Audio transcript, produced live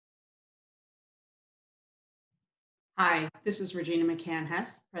Hi, this is Regina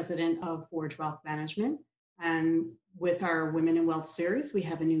McCann-Hess, President of Forge Wealth Management. And with our Women in Wealth series, we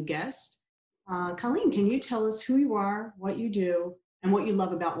have a new guest. Colleen, can you tell us who you are, what you do, and what you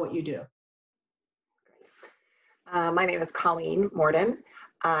love about what you do? My name is Colleen Mordan.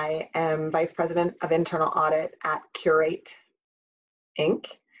 I am Vice President of Internal Audit at Qurate Inc.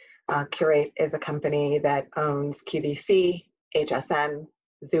 Qurate is a company that owns QVC, HSN,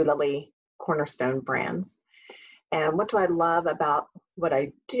 Zulily, Cornerstone brands. And what do I love about what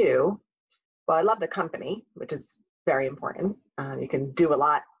I do? Well, I love the company, which is very important. You can do a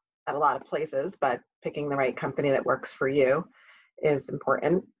lot at a lot of places, but picking the right company that works for you is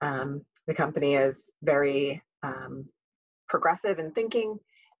important. The company is very progressive in thinking.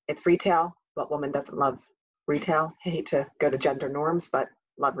 It's retail. What woman doesn't love retail? I hate to go to gender norms, but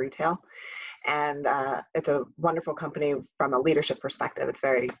love retail. And it's a wonderful company from a leadership perspective. It's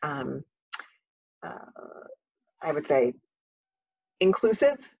very, I would say,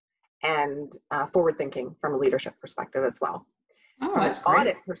 inclusive and forward-thinking from a leadership perspective as well. Oh, From an that's great.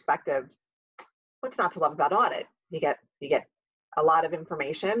 audit perspective, what's not to love about audit? You get a lot of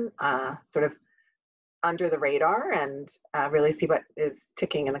information, sort of under the radar, and really see what is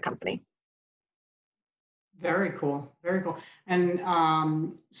ticking in the company. Very cool. Very cool.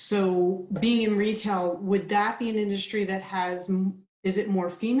 And so being in retail, would that be an industry that is it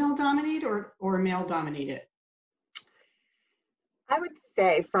more female dominated or male dominated? I would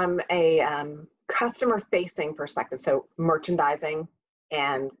say from a customer-facing perspective, so merchandising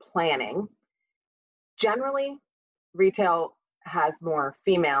and planning, generally retail has more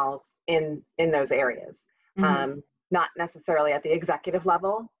females in those areas. Mm-hmm. Not necessarily at the executive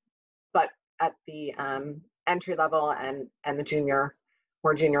level, but at the entry level and the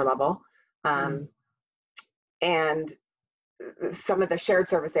more junior level. Mm-hmm. And some of the shared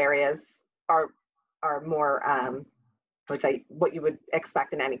service areas are more, I would say, what you would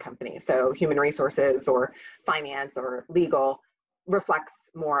expect in any company. So human resources or finance or legal reflects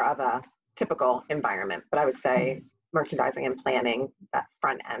more of a typical environment. But I would say merchandising and planning, that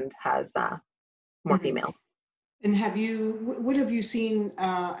front end has more Mm-hmm. females. And what have you seen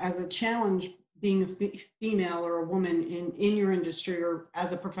as a challenge being a female or a woman in your industry or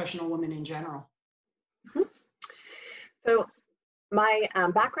as a professional woman in general? Mm-hmm. So my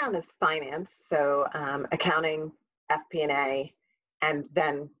background is finance, so accounting, FP&A, and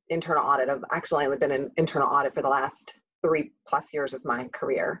then internal audit. I've actually only been in internal audit for the last 3+ years of my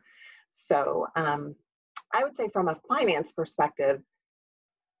career. So I would say from a finance perspective,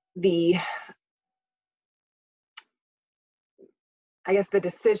 I guess the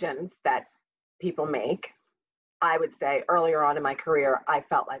decisions that people make, I would say earlier on in my career, I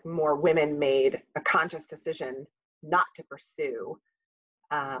felt like more women made a conscious decision not to pursue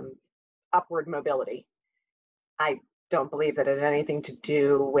upward mobility. I don't believe that it had anything to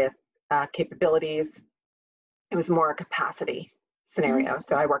do with capabilities. It was more a capacity scenario.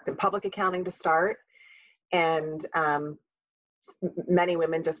 So I worked in public accounting to start, and many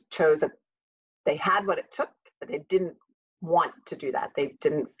women just chose that they had what it took, but they didn't want to do that. They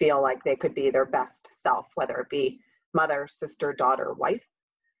didn't feel like they could be their best self, whether it be mother, sister, daughter, wife.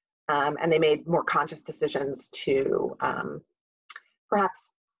 And they made more conscious decisions to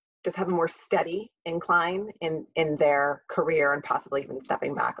perhaps just have a more steady incline in their career and possibly even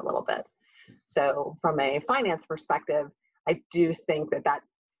stepping back a little bit. So from a finance perspective, I do think that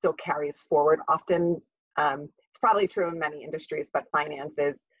still carries forward often. It's probably true in many industries, but finance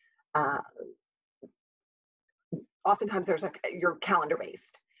is oftentimes you're calendar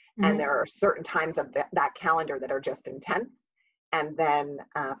based, and there are certain times of that calendar that are just intense. And then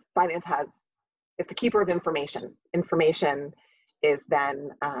finance is the keeper of information. Information is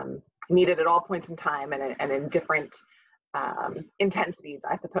then needed at all points in time and in different intensities,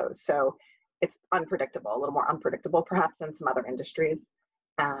 I suppose. So it's unpredictable, a little more unpredictable perhaps than some other industries.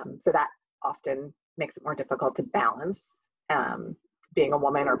 So that often makes it more difficult to balance being a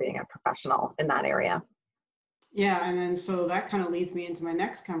woman or being a professional in that area. Yeah, and then so that kind of leads me into my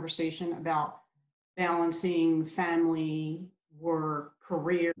next conversation about balancing family, work,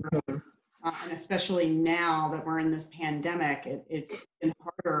 career, and especially now that we're in this pandemic, it's been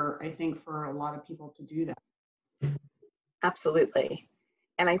harder, I think, for a lot of people to do that. Absolutely.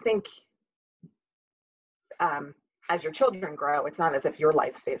 And I think as your children grow, it's not as if your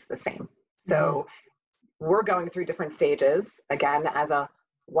life stays the same. So we're going through different stages, again, as a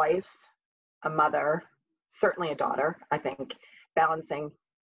wife, a mother, certainly a daughter. I think balancing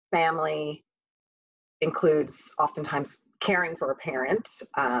family includes oftentimes caring for a parent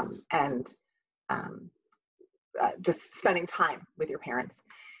and just spending time with your parents.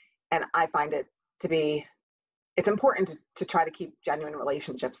 And I find it to be it's important to try to keep genuine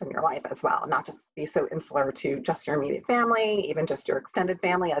relationships in your life as well, not just be so insular to just your immediate family, even just your extended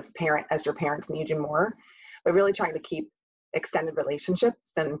family as your parents need you more, but really trying to keep extended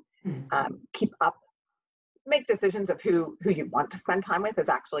relationships and make decisions of who you want to spend time with is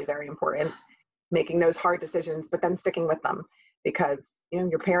actually very important. Making those hard decisions, but then sticking with them, because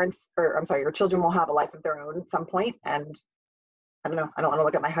your children will have a life of their own at some point. And I don't know, I don't want to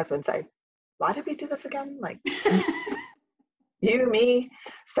look at my husband and say, why did we do this again? Like you, me.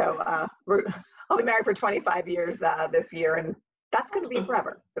 So I'll be married for 25 years this year, and that's going to be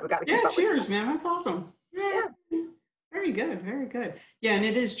forever. So we got to keep up. Cheers, man. That's awesome. Yeah. Very good. Very good. Yeah. And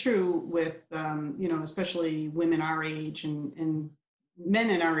it is true with, especially women our age and men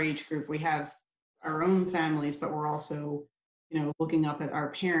in our age group, we have our own families, but we're also, looking up at our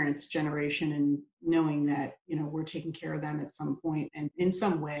parents' generation and knowing that, we're taking care of them at some point and in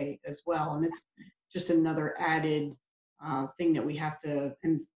some way as well. And it's just another added thing that we have to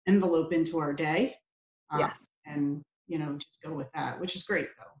envelope into our day. Yes. And, just go with that, which is great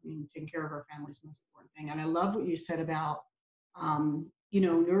though. I mean, taking care of our family is the most important thing. And I love what you said about,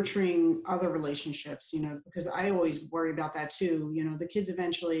 nurturing other relationships, because I always worry about that too. The kids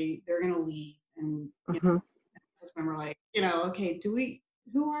eventually, they're going to leave. And, husband were like, okay,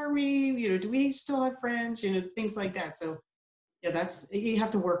 who are we? Do we still have friends? Things like that. So yeah, you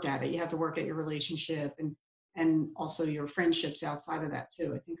have to work at it. You have to work at your relationship and also your friendships outside of that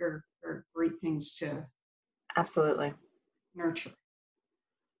too. I think are great things to absolutely nurture.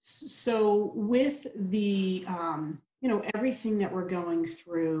 So with the, everything that we're going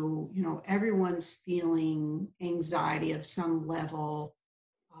through, everyone's feeling anxiety of some level,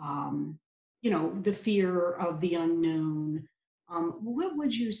 the fear of the unknown. What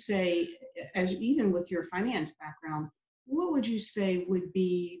would you say, as even with your finance background, what would you say would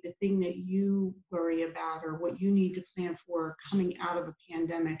be the thing that you worry about or what you need to plan for coming out of a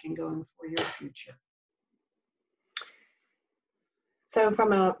pandemic and going for your future? So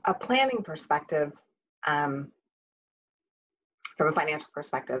from a planning perspective, from a financial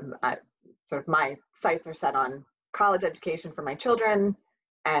perspective, sort of my sights are set on college education for my children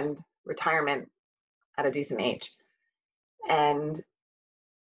and retirement at a decent age. And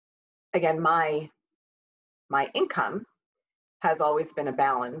again, my income has always been a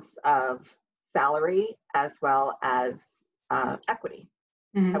balance of salary as well as equity.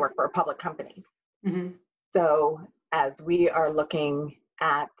 I work for a public company. So as we are looking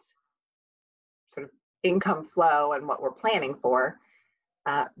at sort of income flow and what we're planning for,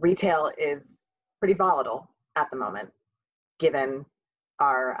 retail is pretty volatile at the moment, given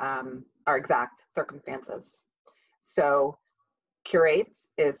our exact circumstances. So Qurate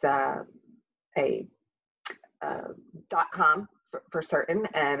is a .com for certain,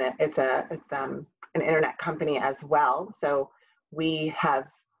 and it's an internet company as well. So we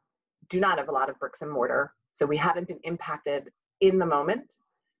do not have a lot of bricks and mortar. So we haven't been impacted in the moment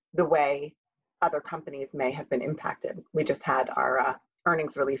the way other companies may have been impacted. We just had our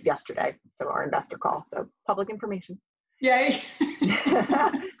earnings release yesterday, so our investor call. So public information. Yay!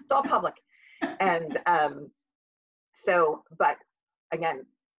 It's all public. And but again,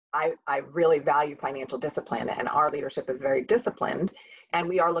 I really value financial discipline, and our leadership is very disciplined, and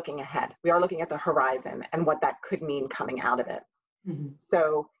we are looking ahead. We are looking at the horizon and what that could mean coming out of it.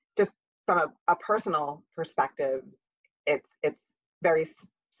 So just from a personal perspective, it's very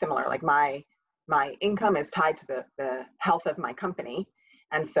similar. Like my income is tied to the health of my company.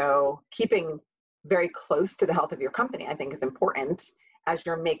 And so keeping very close to the health of your company, I think, is important as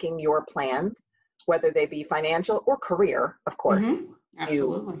you're making your plans, whether they be financial or career, of course.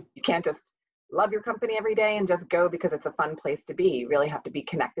 Absolutely. You can't just love your company every day and just go because it's a fun place to be. You really have to be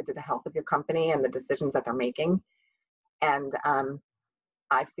connected to the health of your company and the decisions that they're making. And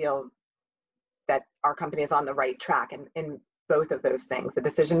I feel that our company is on the right track in both of those things. The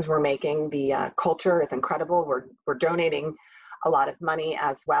decisions we're making, the culture is incredible. We're donating a lot of money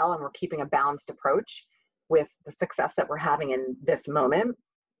as well, and we're keeping a balanced approach with the success that we're having in this moment.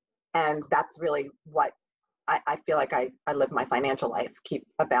 And that's really what I feel like I live my financial life, keep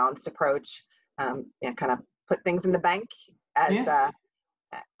a balanced approach, and kind of put things in the bank as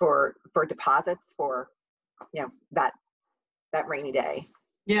for deposits for that rainy day.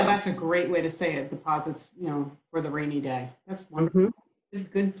 Yeah, so that's a great way to say it. Deposits, for the rainy day. That's wonderful.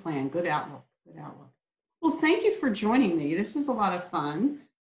 Good plan. Good outlook. Well, thank you for joining me. This is a lot of fun.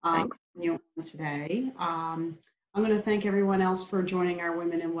 Thanks. Today. I'm going to thank everyone else for joining our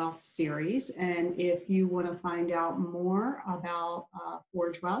Women in Wealth series. And if you want to find out more about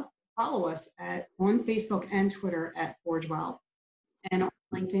Forge Wealth, follow us on Facebook and Twitter at Forge Wealth. And on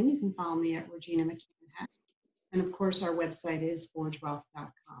LinkedIn, you can follow me at Regina McKeon-Hess. And of course, our website is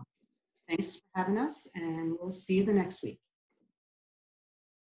forgewealth.com. Thanks for having us, and we'll see you the next week.